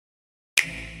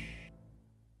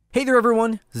Hey there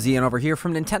everyone, Zion over here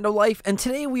from Nintendo Life, and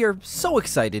today we are so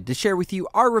excited to share with you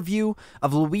our review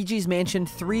of Luigi's Mansion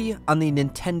 3 on the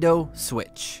Nintendo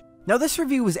Switch. Now this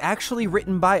review was actually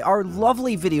written by our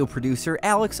lovely video producer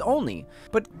Alex only,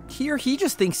 but here he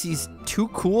just thinks he's too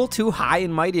cool, too high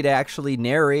and mighty to actually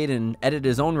narrate and edit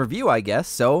his own review, I guess,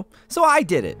 so I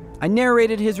did it. I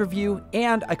narrated his review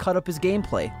and I cut up his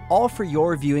gameplay, all for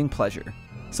your viewing pleasure.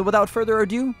 So without further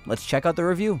ado, let's check out the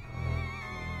review.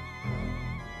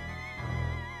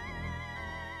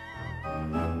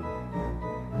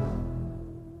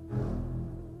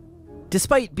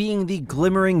 Despite being the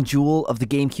glimmering jewel of the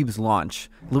GameCube's launch,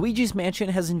 Luigi's Mansion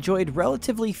has enjoyed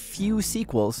relatively few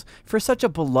sequels for such a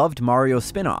beloved Mario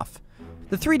spin-off.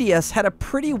 The 3DS had a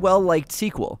pretty well-liked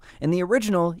sequel, and the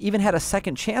original even had a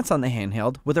second chance on the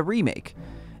handheld with a remake.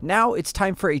 Now it's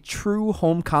time for a true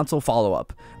home console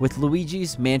follow-up with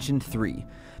Luigi's Mansion 3,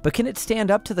 but can it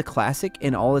stand up to the classic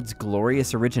in all its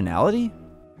glorious originality?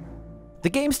 The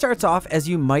game starts off as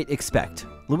you might expect.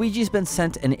 Luigi's been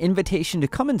sent an invitation to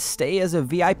come and stay as a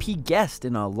VIP guest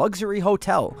in a luxury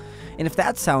hotel, and if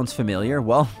that sounds familiar,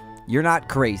 well, you're not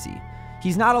crazy.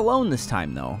 He's not alone this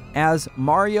time though, as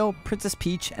Mario, Princess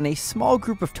Peach, and a small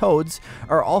group of Toads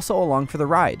are also along for the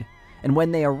ride. And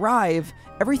when they arrive,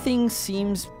 everything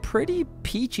seems pretty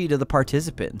peachy to the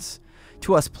participants.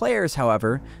 To us players,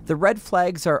 however, the red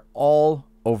flags are all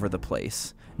over the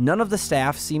place. None of the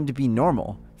staff seem to be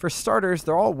normal. For starters,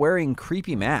 they're all wearing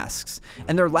creepy masks,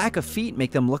 and their lack of feet make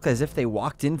them look as if they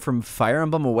walked in from Fire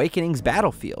Emblem Awakening's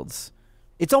battlefields.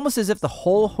 It's almost as if the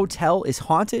whole hotel is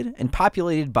haunted and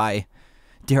populated by,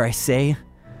 dare I say,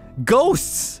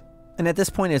 ghosts! And at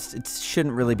this point, it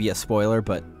shouldn't really be a spoiler,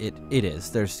 but it is.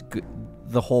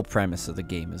 The whole premise of the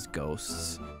game is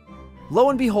ghosts. Lo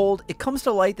and behold, it comes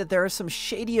to light that there are some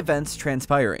shady events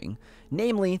transpiring,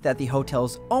 namely that the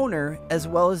hotel's owner, as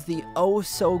well as the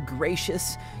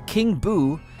oh-so-gracious King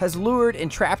Boo, has lured and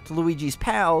trapped Luigi's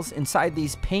pals inside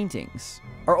these paintings.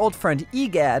 Our old friend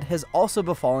Egad has also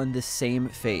befallen this same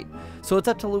fate, so it's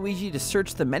up to Luigi to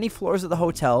search the many floors of the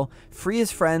hotel, free his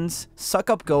friends, suck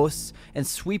up ghosts, and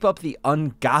sweep up the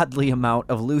ungodly amount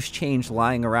of loose change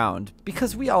lying around,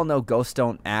 because we all know ghosts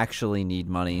don't actually need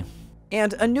money.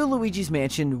 And a new Luigi's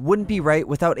Mansion wouldn't be right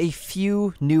without a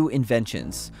few new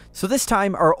inventions. So this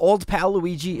time, our old pal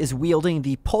Luigi is wielding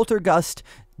the Poltergust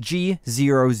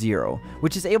G00,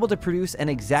 which is able to produce an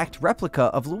exact replica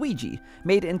of Luigi,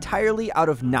 made entirely out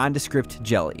of nondescript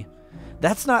jelly.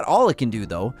 That's not all it can do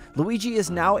though. Luigi is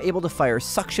now able to fire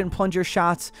suction plunger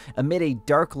shots, emit a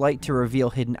dark light to reveal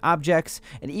hidden objects,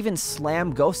 and even slam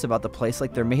ghosts about the place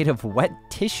like they're made of wet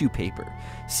tissue paper.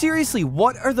 Seriously,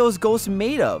 what are those ghosts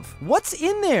made of? What's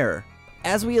in there?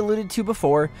 As we alluded to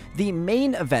before, the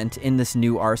main event in this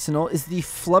new arsenal is the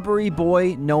flubbery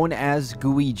boy known as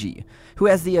Gooigi, who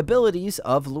has the abilities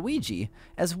of Luigi,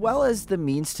 as well as the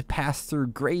means to pass through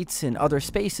grates and other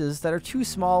spaces that are too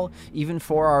small even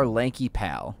for our lanky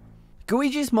pal.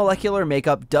 Gooigi's molecular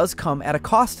makeup does come at a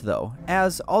cost though,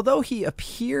 as although he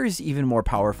appears even more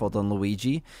powerful than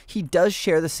Luigi, he does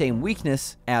share the same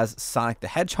weakness as Sonic the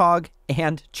Hedgehog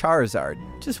and Charizard.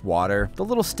 Just water. The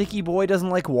little sticky boy doesn't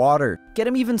like water. Get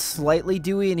him even slightly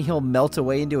dewy and he'll melt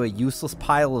away into a useless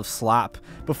pile of slop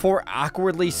before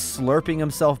awkwardly slurping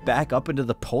himself back up into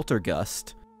the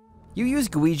poltergust. You use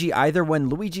Gooigi either when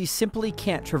Luigi simply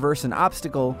can't traverse an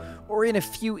obstacle, or in a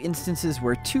few instances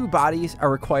where two bodies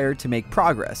are required to make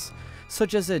progress,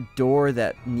 such as a door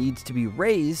that needs to be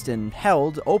raised and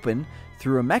held open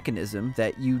through a mechanism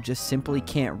that you just simply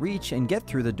can't reach and get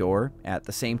through the door at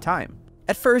the same time.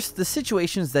 At first, the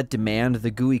situations that demand the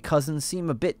gooey cousins seem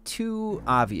a bit too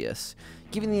obvious,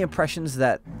 giving the impressions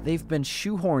that they've been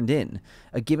shoehorned in,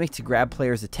 a gimmick to grab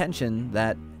players' attention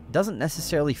that doesn't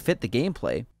necessarily fit the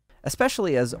gameplay,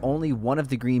 especially as only one of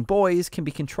the green boys can be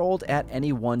controlled at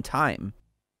any one time.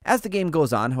 As the game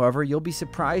goes on, however, you'll be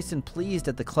surprised and pleased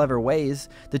at the clever ways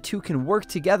the two can work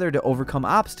together to overcome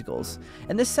obstacles,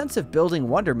 and this sense of building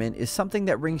wonderment is something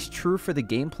that rings true for the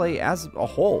gameplay as a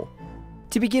whole.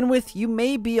 To begin with, you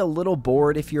may be a little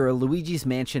bored if you're a Luigi's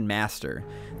Mansion master.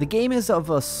 The game is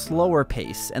of a slower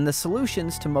pace, and the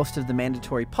solutions to most of the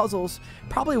mandatory puzzles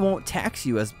probably won't tax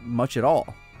you as much at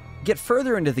all. Get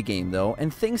further into the game though,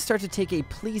 and things start to take a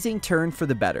pleasing turn for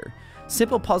the better.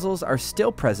 Simple puzzles are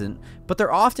still present, but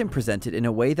they're often presented in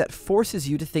a way that forces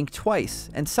you to think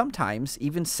twice, and sometimes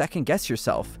even second guess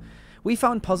yourself. We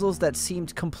found puzzles that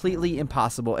seemed completely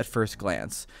impossible at first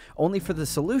glance, only for the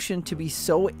solution to be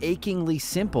so achingly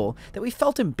simple that we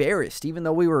felt embarrassed even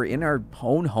though we were in our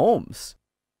own homes.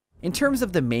 In terms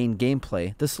of the main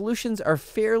gameplay, the solutions are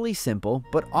fairly simple,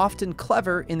 but often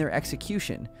clever in their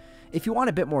execution. If you want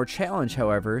a bit more challenge,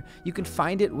 however, you can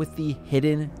find it with the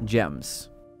hidden gems.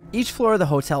 Each floor of the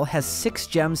hotel has 6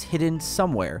 gems hidden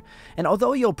somewhere, and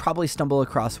although you'll probably stumble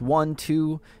across 1,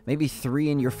 2, maybe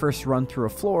 3 in your first run through a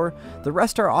floor, the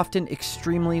rest are often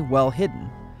extremely well hidden.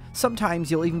 Sometimes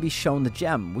you'll even be shown the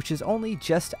gem, which is only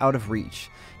just out of reach,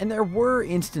 and there were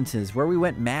instances where we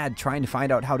went mad trying to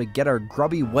find out how to get our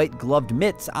grubby white gloved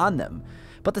mitts on them,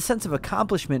 but the sense of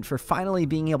accomplishment for finally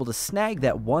being able to snag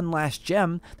that one last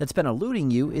gem that's been eluding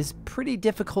you is pretty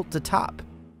difficult to top.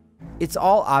 It's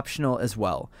all optional as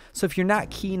well, so if you're not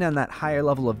keen on that higher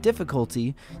level of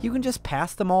difficulty, you can just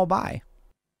pass them all by.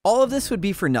 All of this would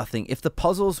be for nothing if the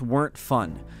puzzles weren't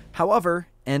fun. However,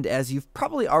 and as you've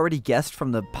probably already guessed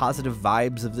from the positive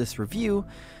vibes of this review,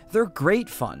 they're great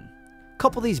fun.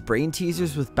 Couple these brain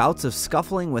teasers with bouts of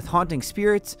scuffling with haunting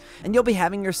spirits, and you'll be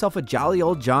having yourself a jolly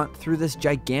old jaunt through this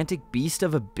gigantic beast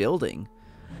of a building.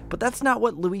 But that's not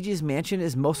what Luigi's Mansion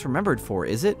is most remembered for,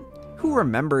 is it? Who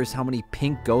remembers how many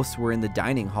pink ghosts were in the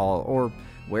dining hall, or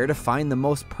where to find the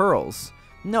most pearls?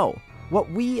 No, what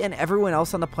we and everyone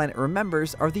else on the planet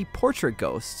remembers are the portrait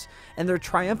ghosts, and their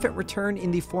triumphant return in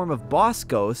the form of boss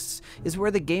ghosts is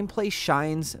where the gameplay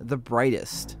shines the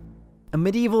brightest. A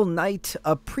medieval knight,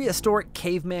 a prehistoric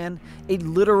caveman, a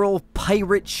literal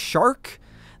pirate shark?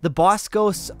 The boss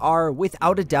ghosts are,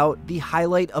 without a doubt, the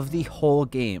highlight of the whole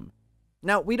game.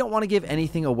 Now, we don't want to give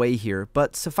anything away here,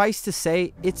 but suffice to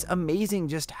say, it's amazing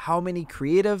just how many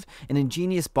creative and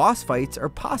ingenious boss fights are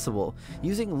possible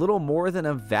using little more than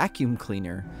a vacuum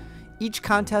cleaner. Each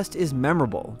contest is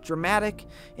memorable, dramatic,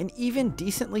 and even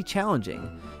decently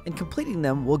challenging, and completing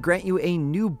them will grant you a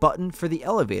new button for the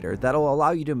elevator that'll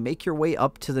allow you to make your way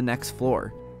up to the next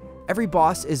floor. Every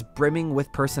boss is brimming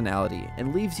with personality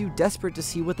and leaves you desperate to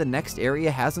see what the next area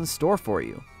has in store for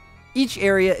you. Each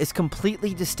area is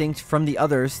completely distinct from the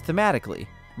others thematically,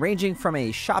 ranging from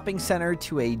a shopping center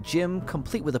to a gym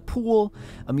complete with a pool,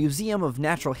 a museum of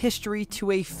natural history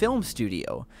to a film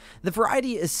studio. The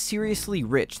variety is seriously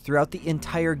rich throughout the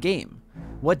entire game.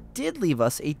 What did leave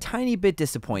us a tiny bit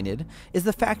disappointed is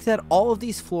the fact that all of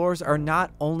these floors are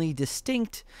not only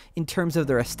distinct in terms of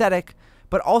their aesthetic,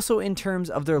 but also in terms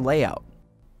of their layout.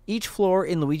 Each floor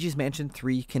in Luigi's Mansion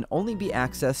 3 can only be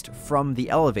accessed from the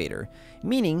elevator,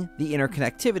 meaning the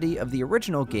interconnectivity of the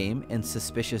original game and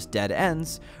suspicious dead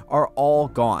ends are all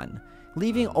gone,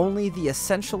 leaving only the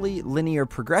essentially linear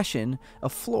progression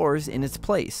of floors in its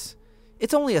place.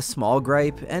 It's only a small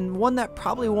gripe, and one that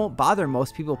probably won't bother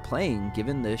most people playing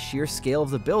given the sheer scale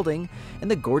of the building and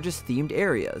the gorgeous themed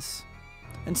areas.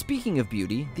 And speaking of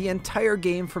beauty, the entire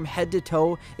game from head to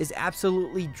toe is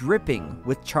absolutely dripping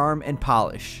with charm and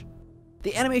polish.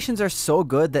 The animations are so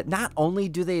good that not only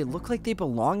do they look like they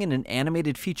belong in an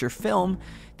animated feature film,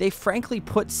 they frankly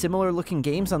put similar looking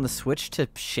games on the Switch to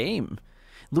shame.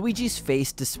 Luigi's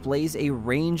face displays a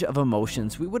range of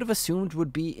emotions we would have assumed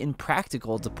would be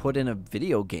impractical to put in a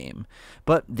video game,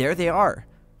 but there they are.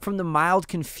 From the mild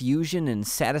confusion and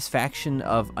satisfaction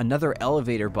of another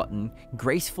elevator button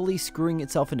gracefully screwing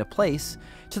itself into place,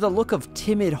 to the look of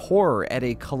timid horror at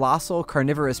a colossal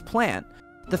carnivorous plant,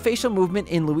 the facial movement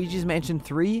in Luigi's Mansion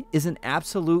 3 is an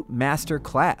absolute master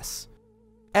class.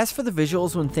 As for the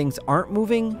visuals when things aren't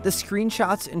moving, the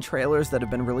screenshots and trailers that have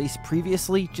been released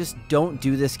previously just don't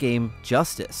do this game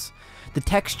justice. The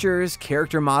textures,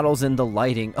 character models, and the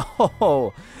lighting.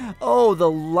 Oh, the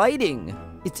lighting!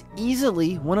 It's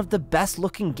easily one of the best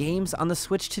looking games on the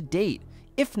Switch to date,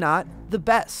 if not the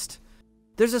best.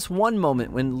 There's this one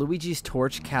moment when Luigi's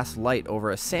torch casts light over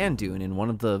a sand dune in one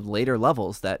of the later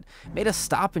levels that made us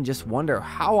stop and just wonder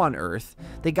how on earth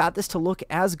they got this to look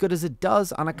as good as it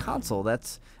does on a console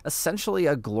that's essentially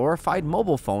a glorified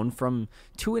mobile phone from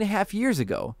 2.5 years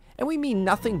ago, and we mean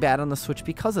nothing bad on the Switch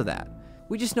because of that.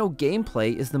 We just know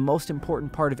gameplay is the most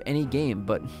important part of any game,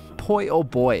 but boy oh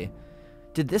boy,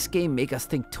 did this game make us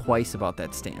think twice about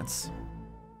that stance.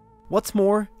 What's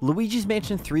more, Luigi's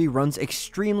Mansion 3 runs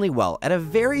extremely well at a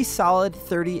very solid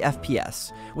 30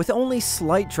 FPS, with only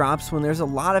slight drops when there's a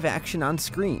lot of action on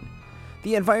screen.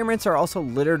 The environments are also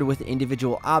littered with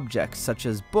individual objects such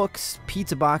as books,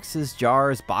 pizza boxes,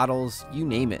 jars, bottles, you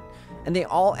name it, and they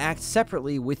all act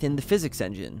separately within the physics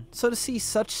engine, so to see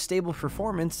such stable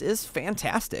performance is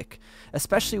fantastic,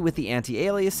 especially with the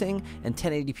anti-aliasing and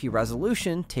 1080p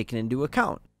resolution taken into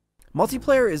account.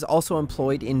 Multiplayer is also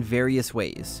employed in various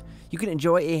ways. You can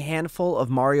enjoy a handful of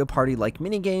Mario Party-like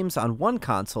minigames on one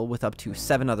console with up to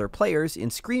 7 other players in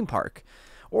Scream Park,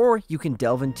 or you can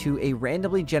delve into a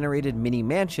randomly generated mini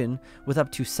mansion with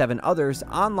up to 7 others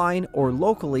online or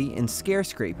locally in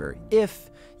Scarescraper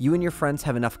if you and your friends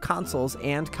have enough consoles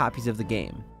and copies of the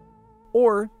game.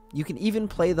 or you can even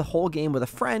play the whole game with a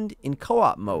friend in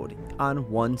co-op mode on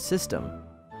one system.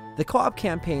 The co-op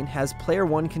campaign has player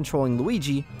 1 controlling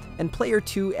Luigi and player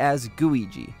 2 as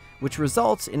Gooigi, which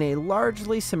results in a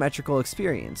largely symmetrical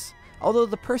experience, although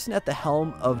the person at the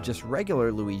helm of just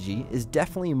regular Luigi is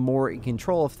definitely more in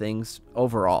control of things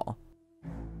overall.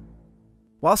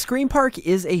 While Scream Park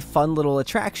is a fun little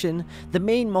attraction, the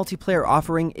main multiplayer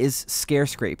offering is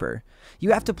Scarescraper.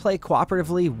 You have to play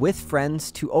cooperatively with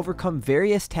friends to overcome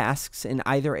various tasks in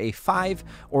either a 5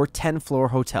 or 10 floor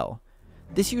hotel.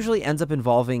 This usually ends up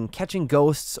involving catching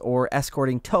ghosts or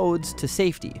escorting toads to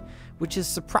safety, which is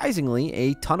surprisingly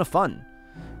a ton of fun.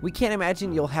 We can't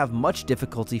imagine you'll have much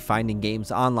difficulty finding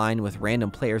games online with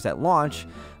random players at launch,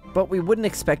 but we wouldn't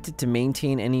expect it to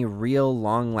maintain any real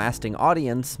long-lasting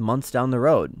audience months down the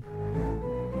road.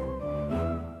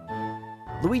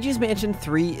 Luigi's Mansion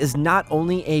 3 is not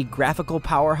only a graphical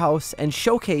powerhouse and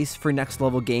showcase for Next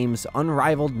Level Games'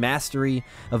 unrivaled mastery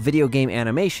of video game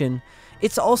animation,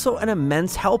 it's also an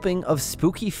immense helping of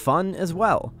spooky fun as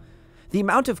well. The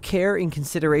amount of care and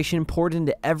consideration poured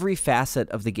into every facet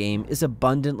of the game is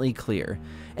abundantly clear,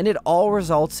 and it all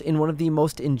results in one of the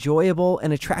most enjoyable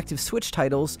and attractive Switch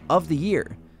titles of the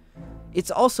year.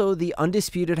 It's also the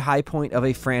undisputed high point of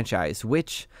a franchise,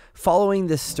 which, following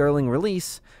this sterling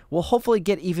release, will hopefully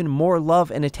get even more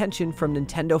love and attention from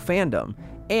Nintendo fandom,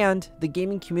 and the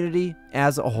gaming community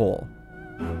as a whole.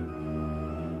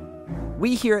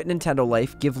 We here at Nintendo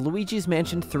Life give Luigi's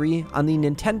Mansion 3 on the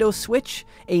Nintendo Switch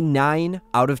a 9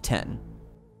 out of 10.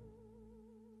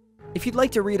 If you'd like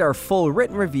to read our full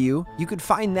written review, you could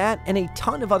find that and a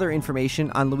ton of other information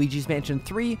on Luigi's Mansion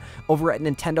 3 over at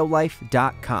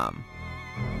nintendolife.com.